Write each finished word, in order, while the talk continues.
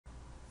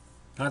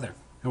Hi there,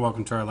 and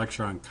welcome to our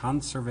lecture on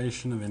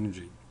conservation of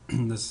energy.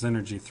 This is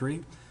Energy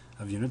 3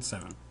 of Unit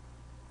 7.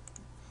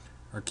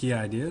 Our key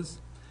ideas: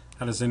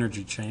 how does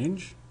energy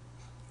change?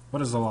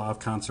 What is the law of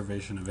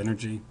conservation of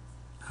energy?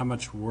 How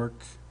much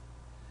work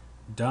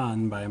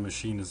done by a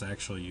machine is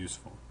actually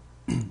useful?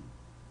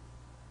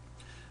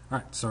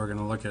 Alright, so we're going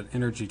to look at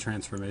energy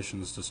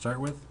transformations to start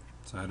with.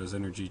 So how does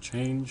energy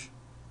change?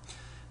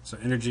 So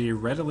energy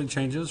readily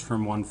changes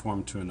from one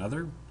form to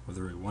another.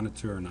 Whether we want it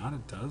to or not,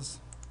 it does.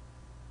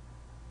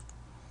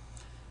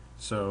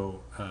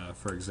 So,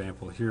 for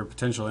example, here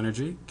potential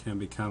energy can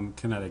become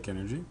kinetic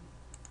energy.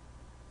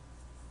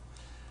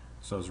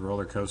 So as a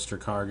roller coaster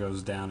car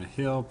goes down a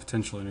hill,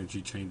 potential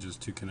energy changes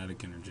to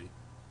kinetic energy.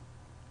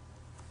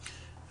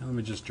 Now let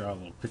me just draw a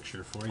little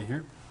picture for you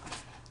here.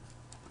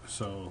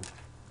 So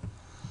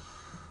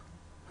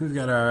we've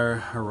got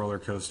our roller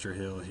coaster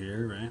hill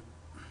here, right?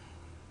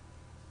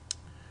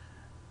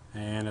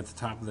 And at the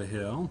top of the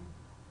hill,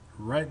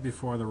 right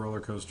before the roller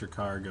coaster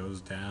car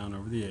goes down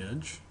over the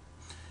edge,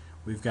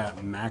 we've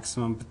got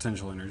maximum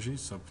potential energy.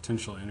 So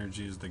potential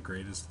energy is the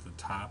greatest at the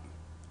top.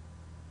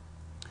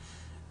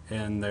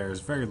 And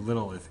there's very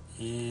little, if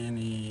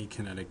any,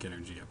 kinetic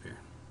energy up here.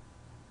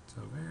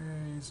 So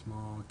very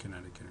small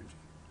kinetic energy.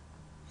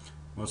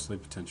 Mostly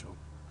potential.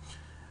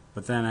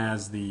 But then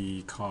as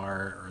the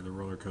car or the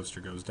roller coaster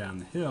goes down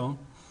the hill,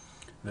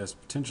 this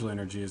potential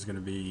energy is going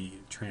to be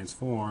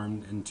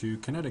transformed into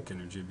kinetic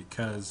energy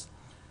because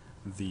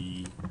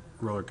the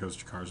roller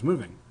coaster car is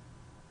moving.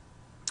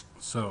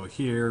 So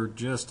here,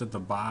 just at the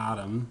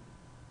bottom,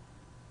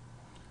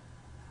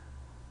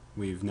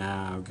 we've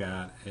now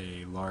got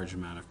a large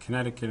amount of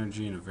kinetic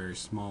energy and a very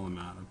small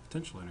amount of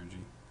potential energy.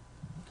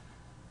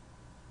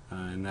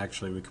 And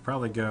actually, we could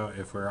probably go,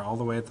 if we're all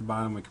the way at the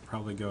bottom, we could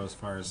probably go as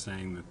far as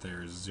saying that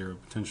there's zero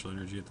potential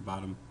energy at the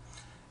bottom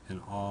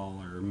and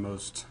all or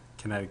most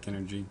kinetic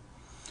energy.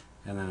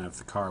 And then if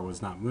the car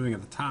was not moving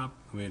at the top,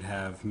 we'd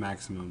have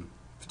maximum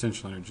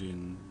potential energy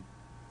and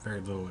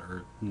very little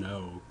or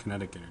no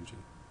kinetic energy.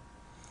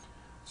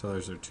 So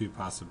those are two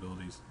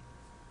possibilities.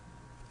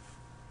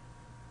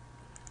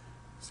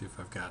 Let's see if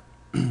I've got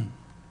some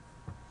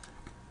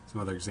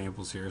other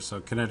examples here. So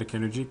kinetic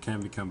energy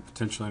can become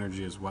potential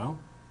energy as well.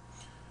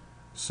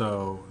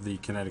 So the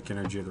kinetic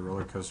energy of the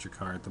roller coaster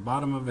car at the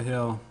bottom of a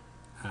hill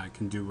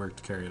can do work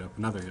to carry it up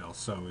another hill.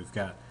 So we've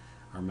got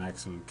our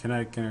maximum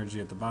kinetic energy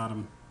at the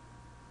bottom.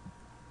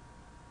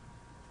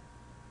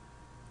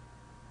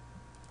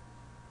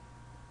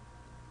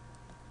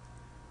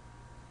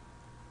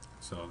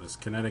 So this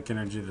kinetic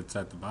energy that's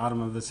at the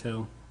bottom of this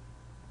hill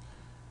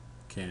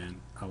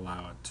can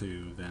allow it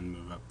to then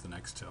move up the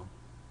next hill.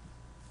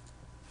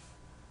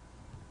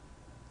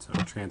 So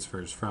it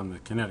transfers from the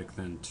kinetic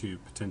then to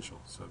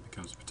potential. So it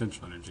becomes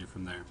potential energy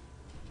from there.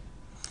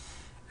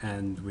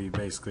 And we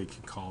basically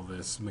can call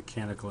this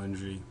mechanical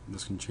energy.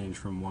 This can change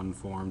from one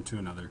form to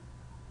another.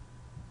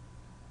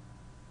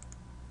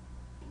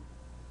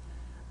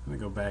 Let me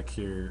go back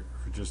here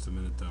for just a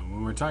minute though.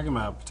 When we're talking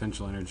about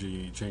potential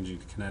energy changing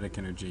to kinetic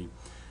energy,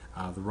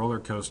 the roller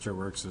coaster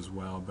works as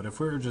well. But if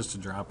we were just to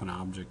drop an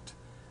object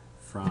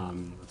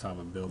from the top of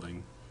a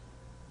building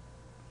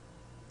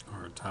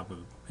or top of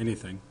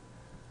anything,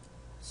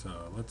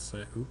 so let's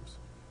say,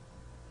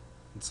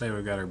 let's say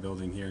we've got our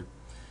building here.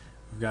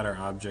 We've got our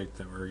object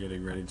that we're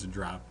getting ready to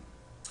drop.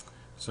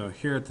 So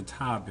here at the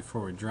top,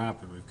 before we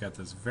drop it, we've got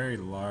this very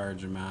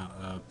large amount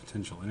of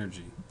potential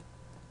energy.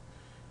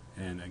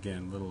 And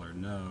again, little or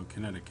no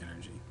kinetic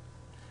energy.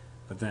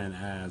 But then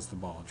as the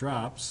ball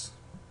drops,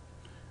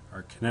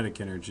 our kinetic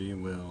energy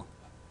will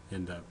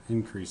end up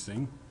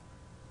increasing,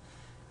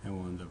 and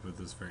we'll end up with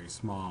this very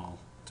small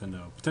to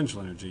no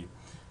potential energy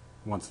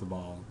once the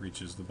ball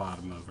reaches the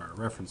bottom of our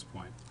reference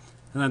point.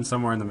 And then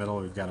somewhere in the middle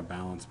we've got a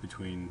balance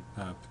between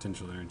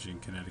potential energy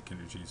and kinetic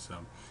energy. So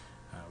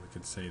we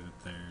could say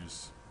that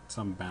there's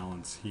some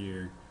balance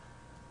here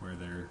where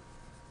there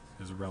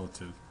is a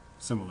relative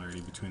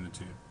similarity between the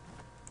two.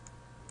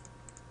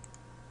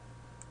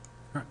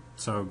 Alright,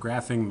 so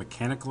graphing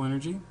mechanical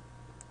energy.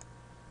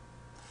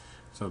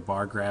 So the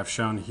bar graph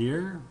shown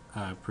here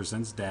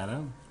presents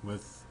data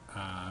with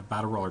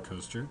about a roller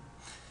coaster.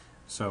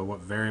 So what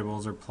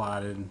variables are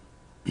plotted?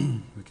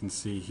 We can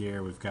see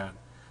here we've got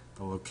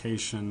the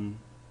location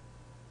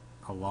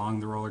along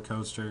the roller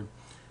coaster,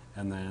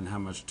 and then how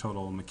much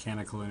total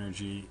mechanical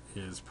energy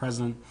is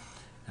present.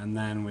 And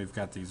then we've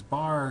got these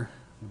bars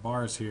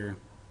here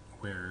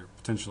where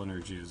potential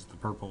energy is the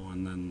purple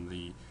and then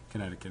the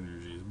kinetic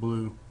energy is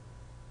blue.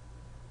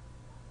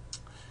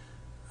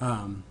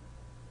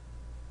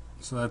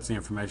 So that's the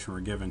information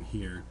we're given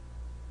here.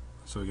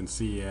 So we can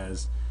see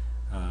as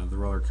the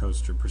roller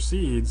coaster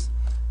proceeds,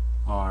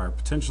 our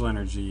potential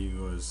energy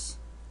was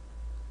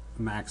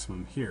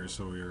maximum here,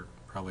 so we were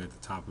probably at the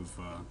top of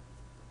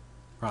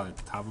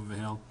a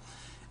hill.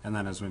 And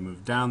then as we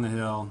move down the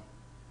hill,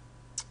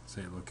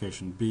 say at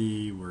location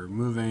B, we're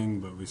moving,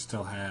 but we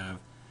still have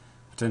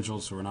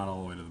potential, so we're not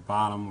all the way to the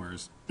bottom.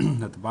 Whereas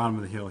at the bottom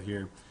of the hill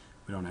here,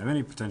 we don't have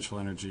any potential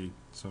energy,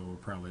 so we're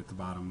probably at the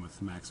bottom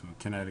with maximum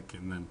kinetic.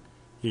 And then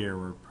here,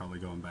 we're probably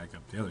going back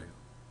up the other hill.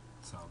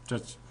 So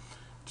just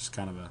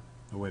kind of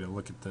a way to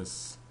look at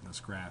this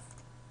graph.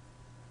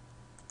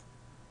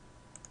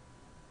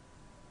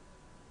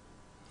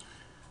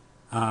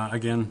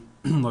 Again,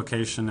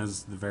 location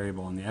is the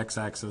variable on the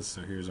x-axis,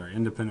 so here's our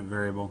independent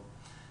variable.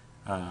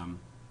 And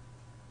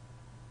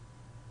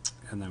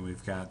then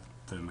we've got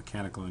the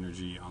mechanical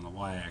energy on the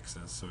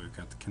y-axis, so we've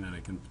got the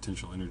kinetic and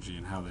potential energy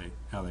and how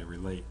they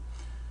relate.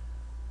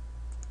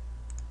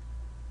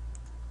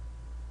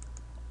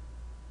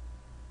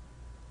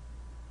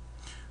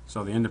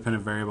 So the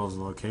independent variable is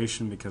the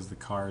location, because the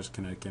car's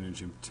kinetic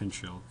energy and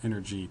potential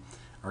energy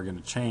are going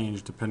to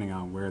change depending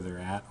on where they're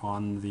at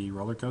on the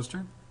roller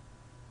coaster.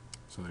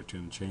 So they're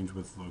going to change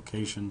with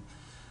location.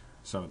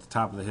 So at the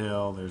top of the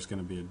hill, there's going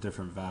to be a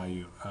different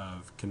value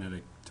of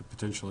kinetic to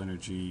potential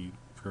energy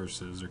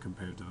versus or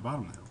compared to the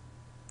bottom of the hill.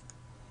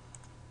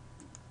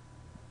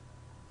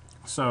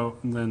 So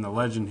then the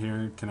legend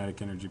here,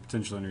 kinetic energy,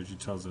 potential energy,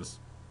 tells us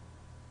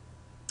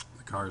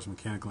the car's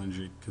mechanical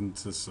energy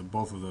consists of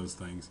both of those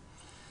things,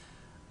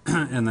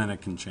 and then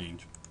it can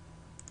change.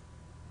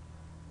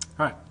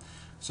 All right,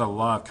 so the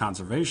law of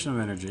conservation of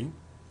energy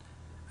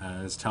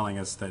is telling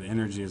us that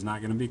energy is not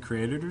going to be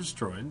created or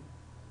destroyed.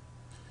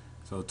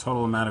 So the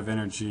total amount of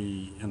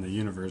energy in the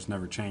universe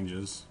never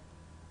changes,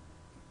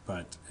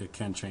 but it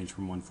can change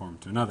from one form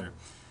to another.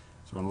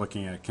 So when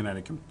looking at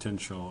kinetic and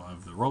potential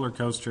of the roller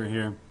coaster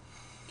here,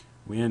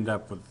 we end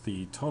up with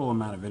the total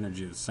amount of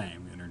energy the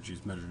same. Energy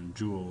is measured in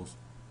joules,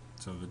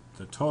 so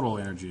the total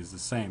energy is the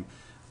same,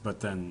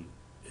 but then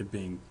it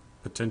being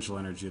potential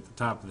energy at the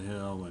top of the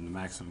hill and the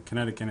maximum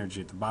kinetic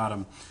energy at the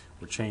bottom,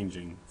 we're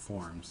changing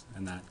forms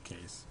in that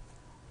case,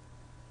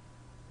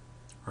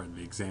 or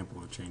the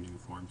example of changing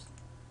forms.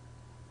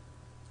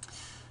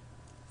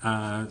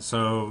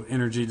 So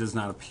energy does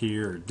not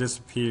appear or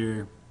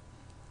disappear.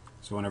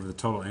 So whenever the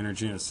total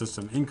energy in a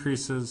system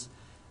increases,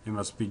 it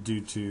must be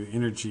due to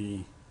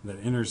energy that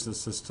enters the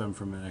system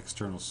from an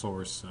external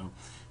source. So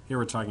here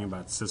we're talking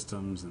about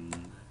systems and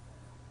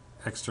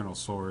external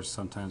source,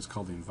 sometimes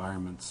called the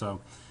environment.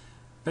 So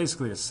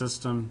basically a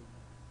system,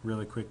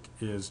 really quick,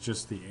 is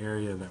just the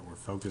area that we're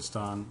focused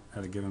on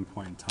at a given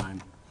point in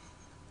time.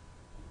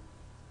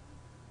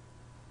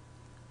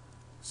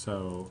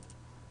 So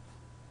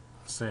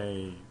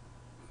say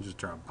just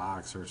draw a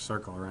box or a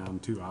circle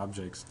around two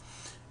objects,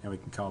 and we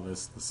can call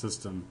this the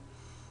system.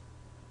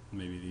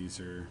 Maybe these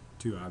are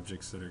two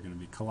objects that are going to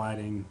be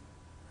colliding,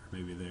 or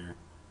maybe they've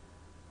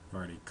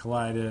already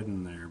collided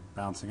and they're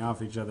bouncing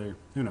off each other.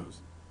 Who knows?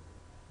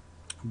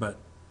 But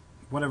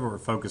whatever we're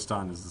focused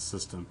on is the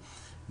system,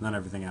 and then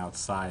everything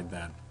outside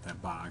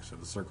that box or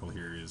the circle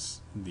here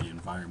is the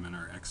environment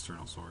or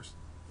external source.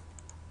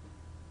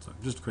 So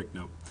just a quick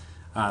note.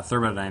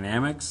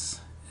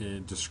 Thermodynamics,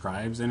 it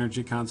describes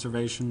energy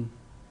conservation.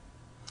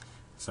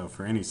 So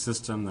for any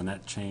system, the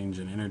net change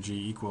in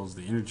energy equals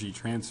the energy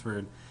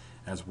transferred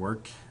as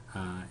work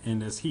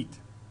and as heat.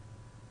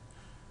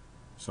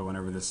 So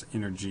whenever this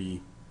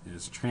energy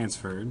is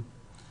transferred,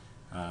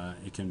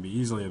 it can be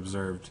easily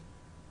observed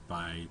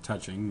by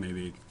touching.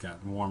 Maybe it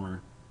got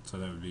warmer, so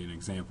that would be an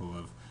example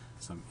of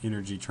some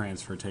energy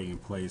transfer taking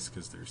place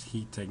because there's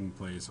heat taking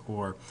place.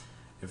 Or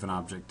if an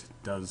object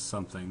does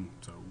something,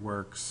 so it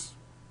works,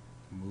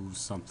 moves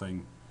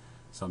something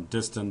some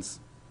distance,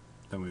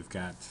 then we've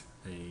got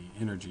a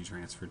energy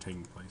transfer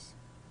taking place.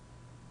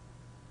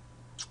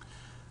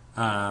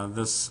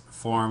 This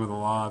form of the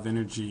law of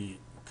energy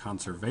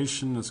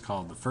conservation is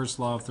called the first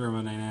law of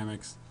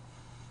thermodynamics.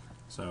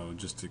 So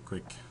just a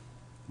quick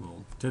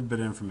little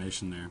tidbit of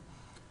information there.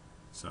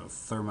 So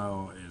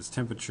thermo is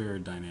temperature,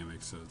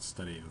 dynamics, so it's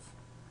study of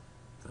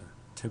the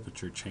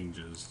temperature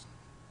changes,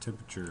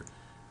 temperature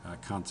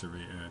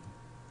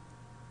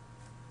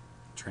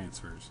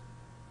transfers.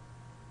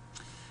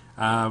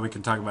 We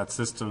can talk about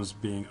systems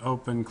being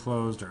open,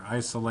 closed, or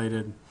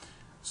isolated.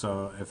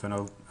 So if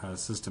a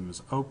system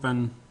is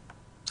open,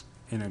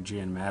 energy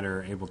and matter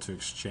are able to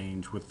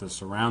exchange with the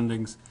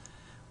surroundings,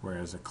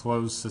 whereas a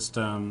closed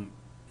system,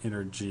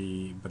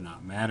 energy but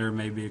not matter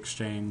may be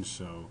exchanged.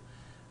 So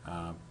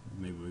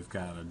maybe we've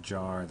got a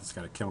jar that's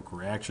got a chemical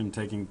reaction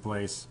taking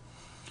place.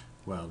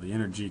 Well, the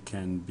energy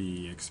can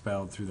be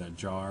expelled through that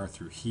jar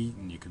through heat,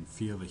 and you can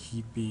feel the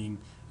heat being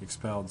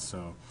expelled.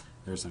 So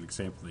there's an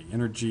example of the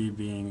energy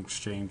being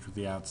exchanged with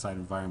the outside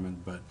environment,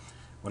 but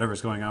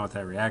whatever's going on with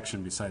that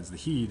reaction besides the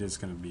heat is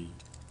going to be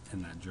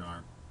in that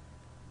jar.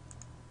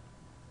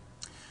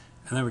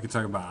 And then we can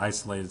talk about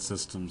isolated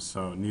systems,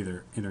 so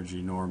neither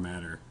energy nor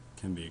matter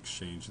can be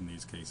exchanged in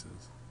these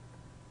cases.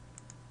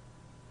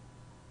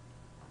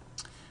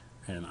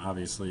 And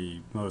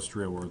obviously most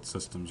real-world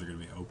systems are going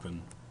to be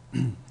open,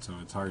 so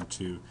it's hard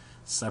to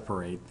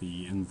separate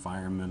the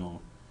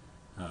environmental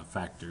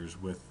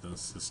factors with the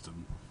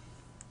system.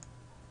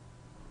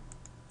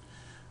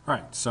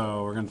 Alright,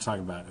 so we're going to talk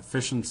about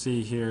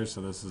efficiency here.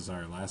 So this is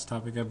our last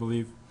topic, I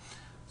believe.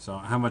 So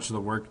how much of the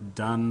work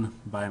done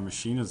by a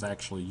machine is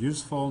actually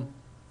useful.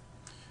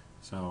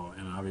 So,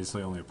 and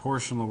obviously only a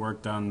portion of the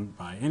work done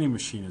by any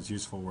machine is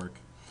useful work.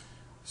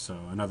 So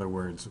in other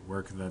words,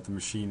 work that the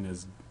machine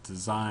is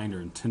designed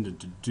or intended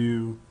to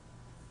do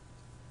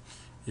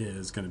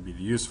is going to be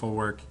the useful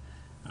work.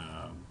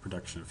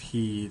 Production of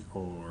heat,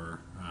 or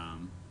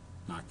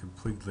not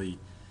completely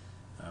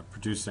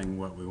producing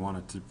what we want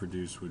it to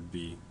produce would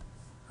be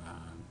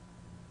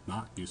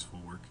not useful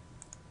work.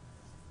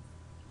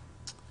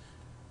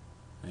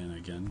 And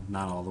again,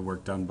 not all the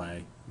work done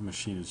by a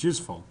machine is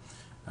useful.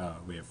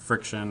 We have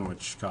friction,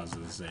 which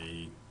causes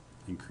a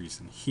increase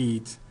in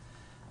heat.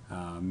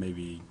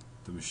 Maybe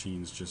the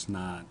machine's just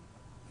not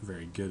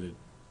very good at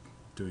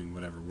doing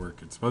whatever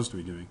work it's supposed to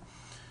be doing.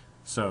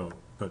 So,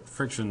 but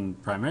friction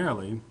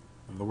primarily,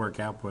 the work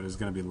output is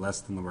going to be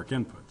less than the work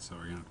input. So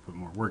we're going to put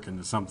more work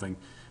into something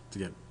to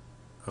get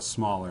a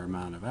smaller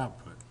amount of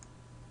output.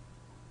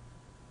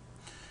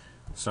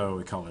 So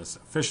we call this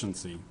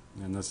efficiency,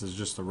 and this is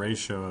just the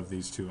ratio of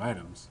these two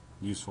items,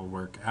 useful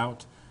work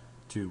out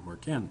to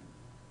work in.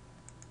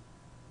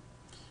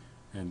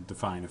 And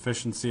define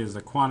efficiency as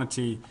a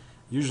quantity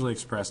usually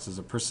expressed as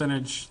a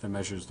percentage that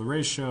measures the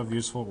ratio of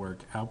useful work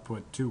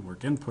output to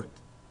work input.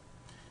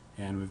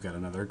 And we've got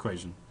another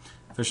equation.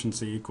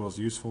 Efficiency equals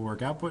useful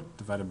work output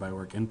divided by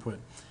work input.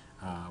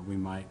 We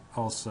might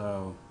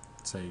also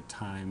say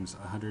times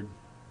 100.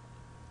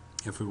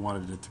 If we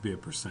wanted it to be a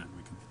percent,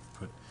 we could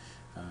put,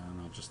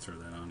 and I'll just throw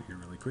that on here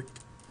really quick.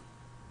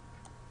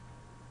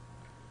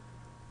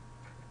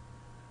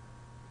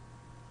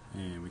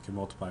 And we can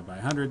multiply by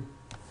 100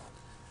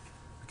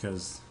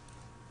 because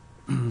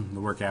the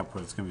work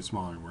output is going to be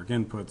smaller than work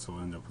input, so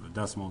we'll end up with a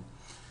decimal.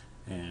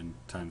 And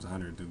times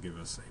 100 will give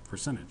us a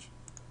percentage.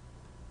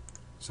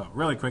 So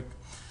really quick,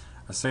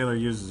 a sailor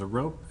uses a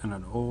rope and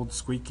an old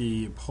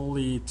squeaky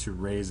pulley to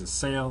raise a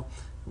sail.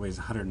 It weighs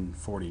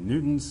 140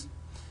 newtons.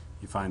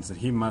 He finds that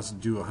he must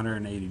do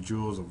 180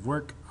 joules of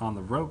work on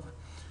the rope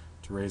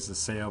to raise the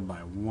sail by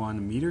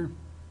 1 meter.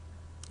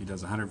 He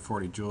does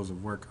 140 joules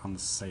of work on the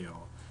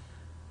sail.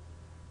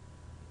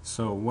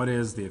 So what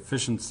is the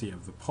efficiency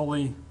of the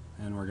pulley?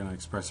 And we're going to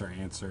express our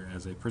answer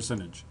as a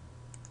percentage.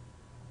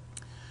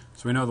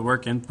 So we know the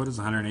work input is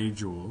 180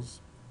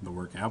 joules. The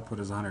work output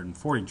is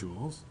 140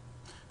 joules.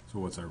 So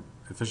what's our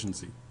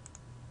efficiency?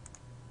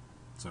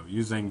 So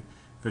using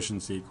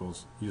efficiency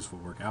equals useful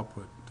work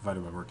output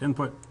divided by work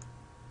input.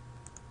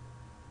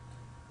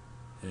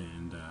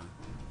 And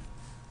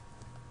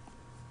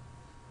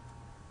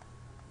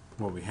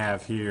what we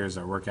have here is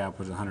our work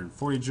output is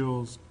 140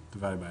 joules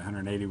divided by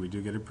 180. We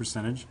do get a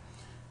percentage.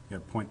 We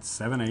have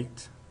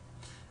 0.78.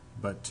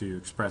 But to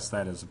express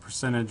that as a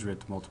percentage, we have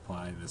to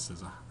multiply this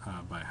as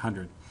by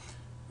 100,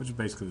 which is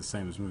basically the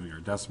same as moving our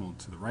decimal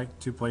to the right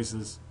 2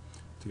 places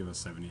to give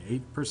us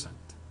 78%.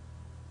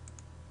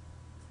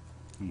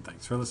 And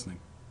thanks for listening.